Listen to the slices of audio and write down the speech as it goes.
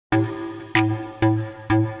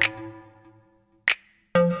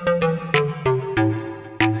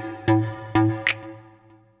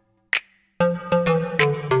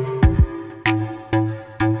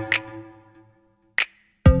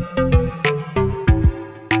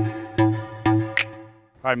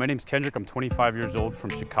Hi, my name's Kendrick. I'm 25 years old from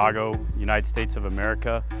Chicago, United States of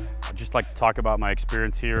America. I'd just like to talk about my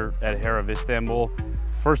experience here at Hair of Istanbul.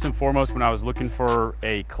 First and foremost, when I was looking for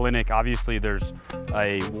a clinic, obviously there's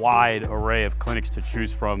a wide array of clinics to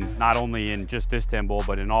choose from, not only in just Istanbul,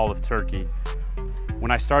 but in all of Turkey. When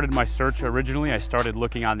I started my search originally, I started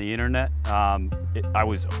looking on the internet. I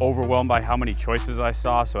was overwhelmed by how many choices I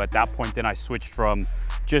saw, so at that point then I switched from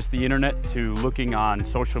just the internet to looking on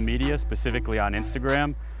social media, specifically on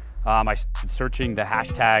Instagram. I started searching the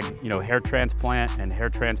hashtag, hair transplant and hair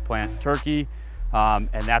transplant Turkey, and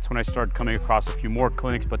that's when I started coming across a few more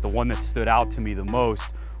clinics, but the one that stood out to me the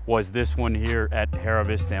most was this one here at Hair of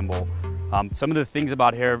Istanbul. Some of the things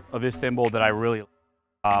about Hair of Istanbul that I really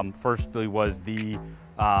firstly was the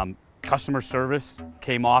customer service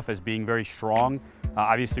came off as being very strong.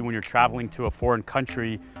 Obviously, when you're traveling to a foreign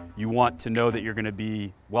country, you want to know that you're going to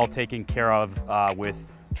be well taken care of with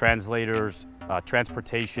translators,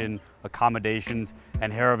 transportation, accommodations,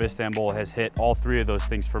 and Hair of Istanbul has hit all three of those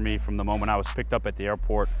things for me from the moment I was picked up at the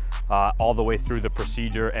airport all the way through the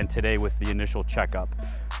procedure and today with the initial checkup.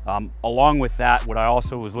 Along with that, what I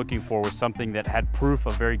also was looking for was something that had proof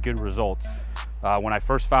of very good results. When I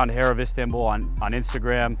first found Hair of Istanbul on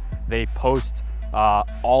Instagram, they post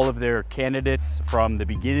all of their candidates from the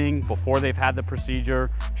beginning, before they've had the procedure,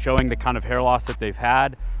 showing the kind of hair loss that they've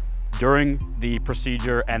had during the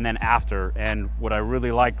procedure and then after. And what I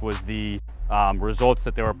really liked was the results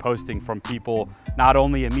that they were posting from people not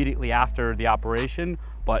only immediately after the operation,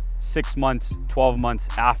 but 6 months, 12 months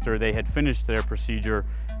after they had finished their procedure.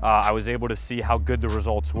 I was able to see how good the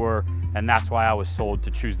results were, and that's why I was sold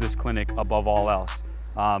to choose this clinic above all else.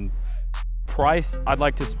 Price I'd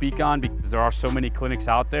like to speak on, because there are so many clinics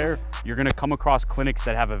out there. You're gonna come across clinics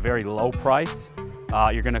that have a very low price.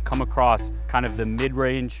 You're gonna come across kind of the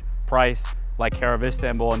mid-range price like Hair of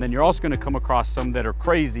Istanbul, and then you're also gonna come across some that are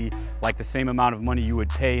crazy, like the same amount of money you would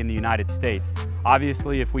pay in the United States.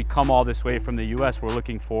 Obviously, if we come all this way from the US, we're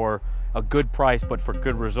looking for a good price, but for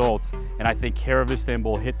good results. And I think Hair of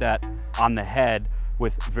Istanbul hit that on the head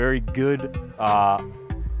with very good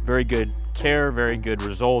care, very good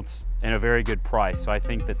results, and a very good price. So I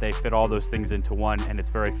think that they fit all those things into one, and it's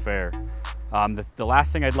very fair. The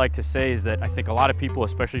last thing I'd like to say is that I think a lot of people,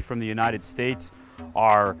 especially from the United States,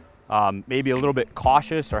 are maybe a little bit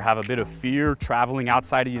cautious or have a bit of fear traveling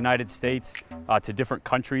outside of the United States to different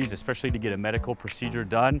countries, especially to get a medical procedure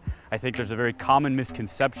done. I think there's a very common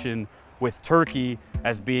misconception with Turkey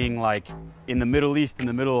as being like in the Middle East, in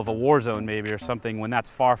the middle of a war zone maybe or something, when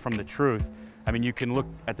that's far from the truth. I mean, you can look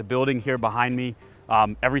at the building here behind me.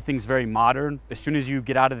 Everything's very modern. As soon as you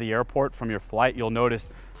get out of the airport from your flight, you'll notice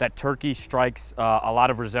that Turkey strikes a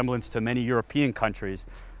lot of resemblance to many European countries.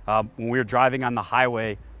 When we were driving on the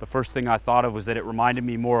highway, the first thing I thought of was that it reminded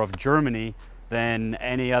me more of Germany than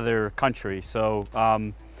any other country. So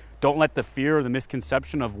don't let the fear or the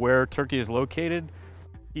misconception of where Turkey is located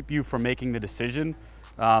keep you from making the decision,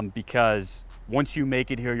 because once you make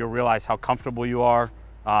it here, you'll realize how comfortable you are,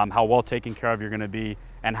 how well taken care of you're gonna be,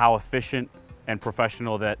 and how efficient and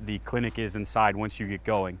professional that the clinic is inside once you get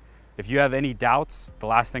going. If you have any doubts, the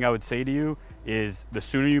last thing I would say to you is the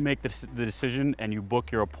sooner you make the decision and you book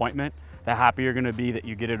your appointment, the happier you're gonna be that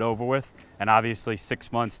you get it over with. And obviously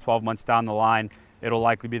 6 months, 12 months down the line, it'll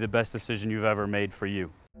likely be the best decision you've ever made for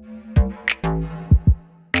you.